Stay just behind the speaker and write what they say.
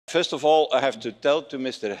First of all, I have to tell to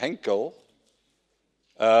Mr. Henkel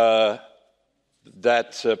that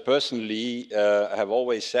personally I have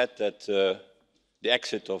always said that the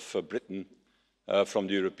exit of Britain from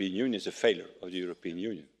the European Union is a failure of the European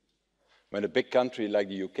Union. When a big country like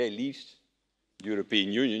the UK leaves the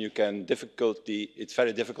European Union, it's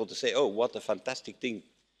very difficult to say, oh, what a fantastic thing.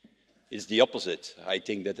 It's the opposite. I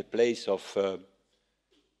think that the place of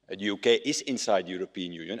the UK is inside the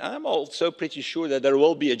European Union. And I'm also pretty sure that there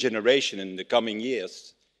will be a generation in the coming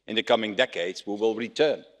years, in the coming decades, who will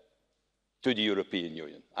return to the European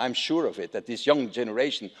Union. I'm sure of it, that this young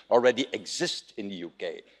generation already exists in the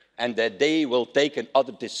UK and that they will take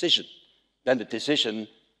another decision than the decision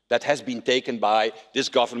that has been taken by this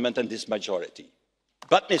government and this majority.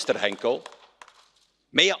 But, Mr. Henkel,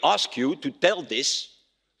 may I ask you to tell this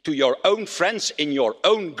to your own friends in your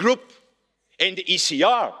own group in the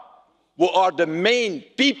ECR, who are the main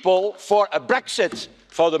people for a Brexit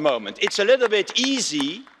for the moment. It's a little bit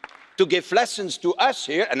easy to give lessons to us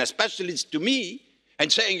here, and especially to me,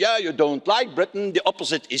 and saying, yeah, you don't like Britain, the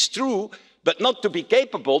opposite is true, but not to be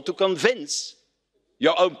capable to convince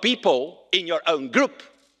your own people in your own group,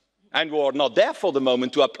 and who are not there for the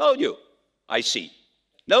moment to applaud you, I see.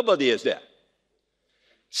 Nobody is there.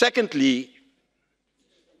 Secondly,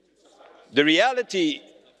 the reality,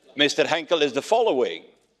 Mr. Henkel, is the following.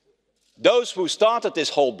 Those who started this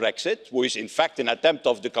whole Brexit, who is in fact an attempt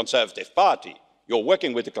of the Conservative Party, you're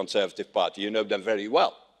working with the Conservative Party, you know them very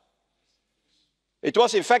well. It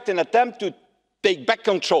was in fact an attempt to take back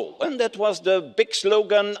control, and that was the big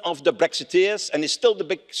slogan of the Brexiteers, and is still the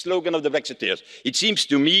big slogan of the Brexiteers. It seems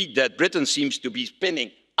to me that Britain seems to be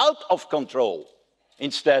spinning out of control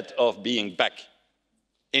instead of being back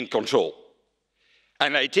in control.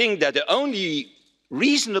 And I think that the only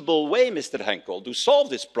reasonable way, Mr. Henkel, to solve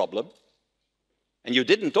this problem, and you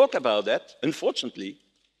didn't talk about that, unfortunately,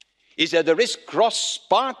 is that there is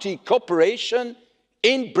cross-party cooperation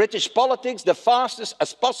in British politics, the fastest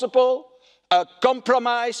as possible, a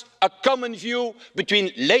compromise, a common view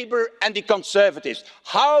between Labour and the Conservatives.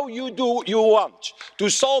 How you want to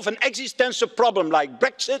solve an existential problem like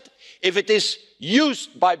Brexit if it is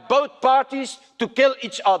used by both parties to kill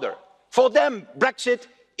each other? For them, Brexit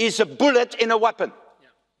is a bullet in a weapon,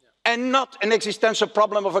 and not an existential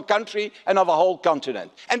problem of a country and of a whole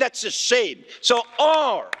continent. And that's a shame. So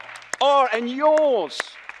and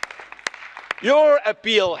your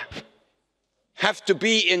appeal have to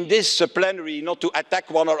be in this plenary, not to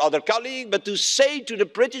attack one or other colleague, but to say to the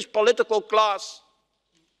British political class,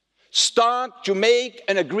 start to make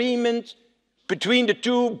an agreement between the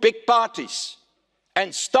two big parties,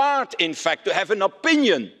 and start, in fact, to have an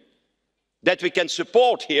opinion that we can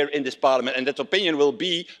support here in this Parliament, and that opinion will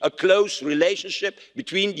be a close relationship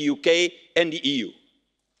between the UK and the EU.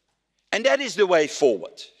 And that is the way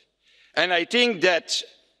forward. And I think that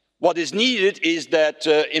what is needed is that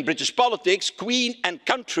in British politics, Queen and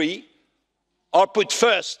country are put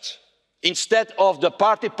first, instead of the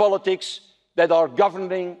party politics that are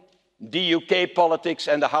governing the UK politics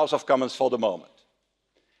and the House of Commons for the moment.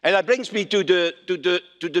 And that brings me to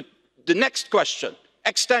the next question,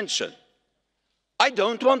 extension. I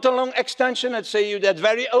don't want a long extension, I'd say you that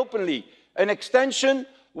very openly. An extension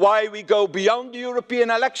why we go beyond the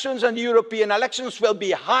European elections, and the European elections will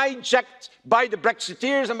be hijacked by the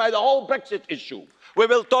Brexiteers and by the whole Brexit issue. We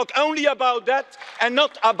will talk only about that and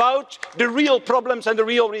not about the real problems and the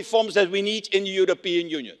real reforms that we need in the European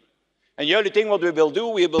Union. And the only thing what we will do,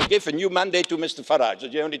 we will give a new mandate to Mr Farage.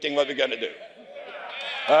 That's the only thing what we're going to do.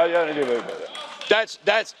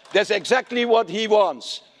 That's exactly what he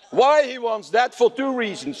wants. Why he wants that? For two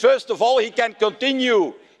reasons. First of all, he can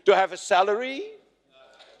continue to have a salary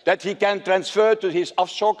that he can transfer to his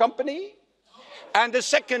offshore company. And the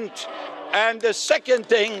second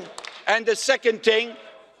thing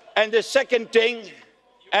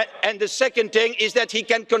is that he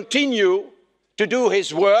can continue to do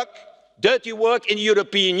his work, dirty work in the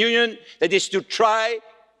European Union, that is to try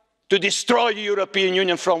to destroy the European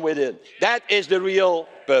Union from within. That is the real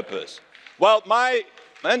purpose. Well,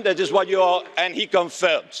 and that is what you are, and he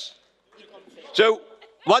confirms. So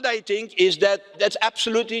what I think is that that's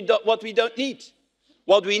absolutely what we don't need.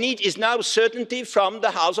 What we need is now certainty from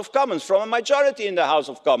the House of Commons, from a majority in the House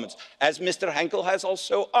of Commons, as Mr Henkel has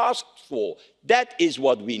also asked for. That is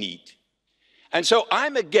what we need. And so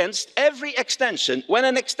I'm against every extension, when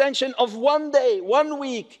an extension of 1 day, 1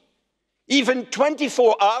 week, even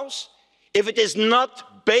 24 hours, if it is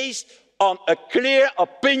not based on a clear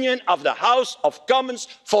opinion of the House of Commons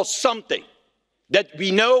for something, that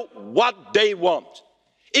we know what they want.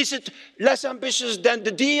 Is it less ambitious than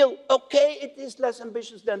the deal? Okay, it is less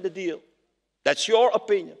ambitious than the deal. That's your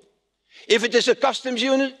opinion. If it is a customs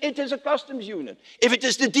union, it is a customs union. If it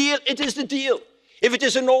is the deal, it is the deal. If it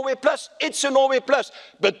is a Norway plus, it's a Norway plus.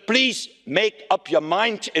 But please make up your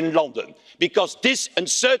mind in London, because this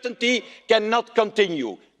uncertainty cannot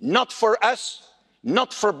continue. Not for us,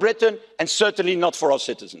 not for Britain, and certainly not for our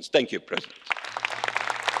citizens. Thank you, President.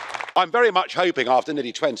 I'm very much hoping, after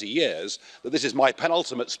nearly 20 years, that this is my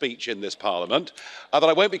penultimate speech in this Parliament, and that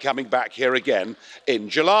I won't be coming back here again in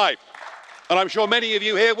July. And I'm sure many of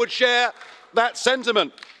you here would share that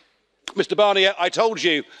sentiment. Mr Barnier, I told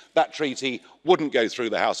you that treaty wouldn't go through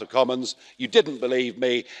the House of Commons. You didn't believe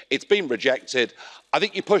me. It's been rejected. I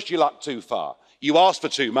think you pushed your luck too far. You asked for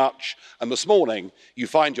too much, and this morning you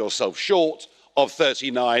find yourself short of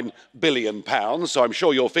 £39 billion. So I'm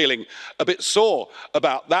sure you're feeling a bit sore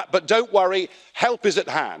about that. But don't worry, help is at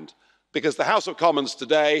hand, because the House of Commons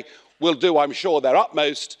today will do, I'm sure, their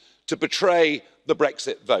utmost to betray the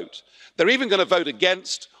Brexit vote. They're even going to vote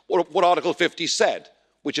against what Article 50 said,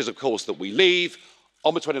 which is, of course, that we leave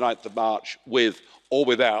on the 29th of March with or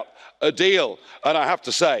without a deal. And I have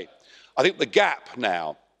to say, I think the gap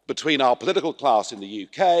now between our political class in the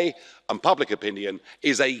UK and public opinion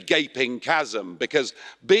is a gaping chasm, because,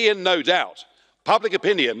 be in no doubt, public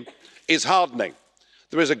opinion is hardening.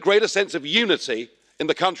 There is a greater sense of unity in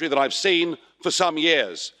the country than I've seen for some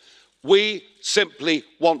years. We simply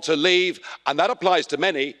want to leave, and that applies to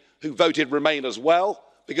many who voted Remain as well,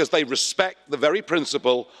 because they respect the very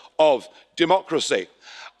principle of democracy.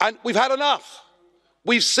 And we've had enough.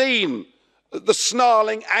 We've seen the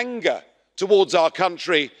snarling anger towards our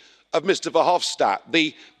country of Mr Verhofstadt,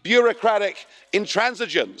 the bureaucratic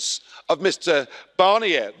intransigence of Mr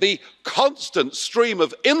Barnier, the constant stream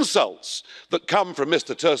of insults that come from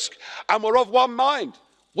Mr Tusk, and we're of one mind.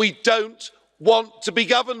 We don't want to be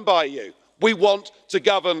governed by you. We want to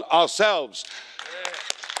govern ourselves.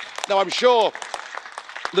 Now, I'm sure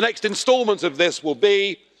the next instalment of this will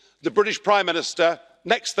be the British Prime Minister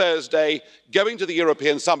next Thursday going to the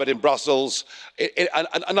European Summit in Brussels,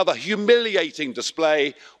 another humiliating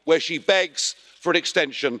display where she begs for an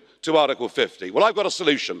extension to Article 50. Well, I've got a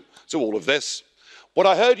solution to all of this. What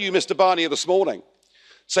I heard you, Mr Barnier, this morning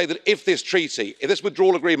say that if this treaty, if this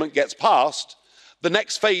withdrawal agreement gets passed, the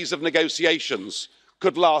next phase of negotiations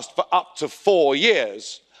could last for up to 4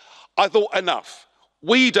 years. I thought, enough.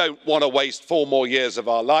 We don't want to waste 4 more years of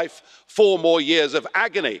our life, 4 more years of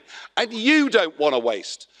agony. And you don't want to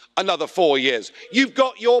waste another 4 years. You've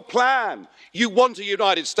got your plan. You want a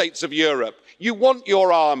United States of Europe. You want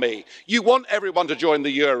your army. You want everyone to join the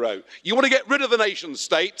euro. You want to get rid of the nation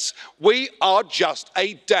states. We are just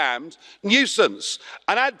a damned nuisance.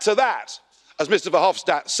 And add to that, as Mr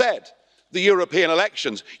Verhofstadt said, the European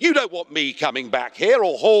elections. You don't want me coming back here,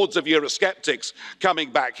 or hordes of Eurosceptics coming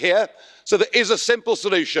back here. So there is a simple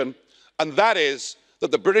solution, and that is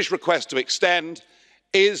that the British request to extend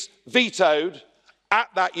is vetoed at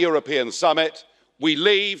that European summit. We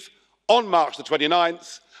leave on March the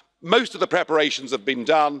 29th. Most of the preparations have been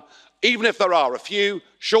done. Even if there are a few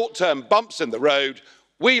short-term bumps in the road,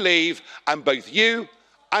 we leave, and both you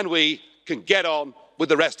and we can get on with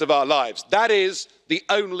the rest of our lives. That is the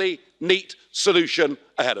only neat solution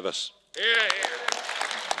ahead of us. Yeah, yeah.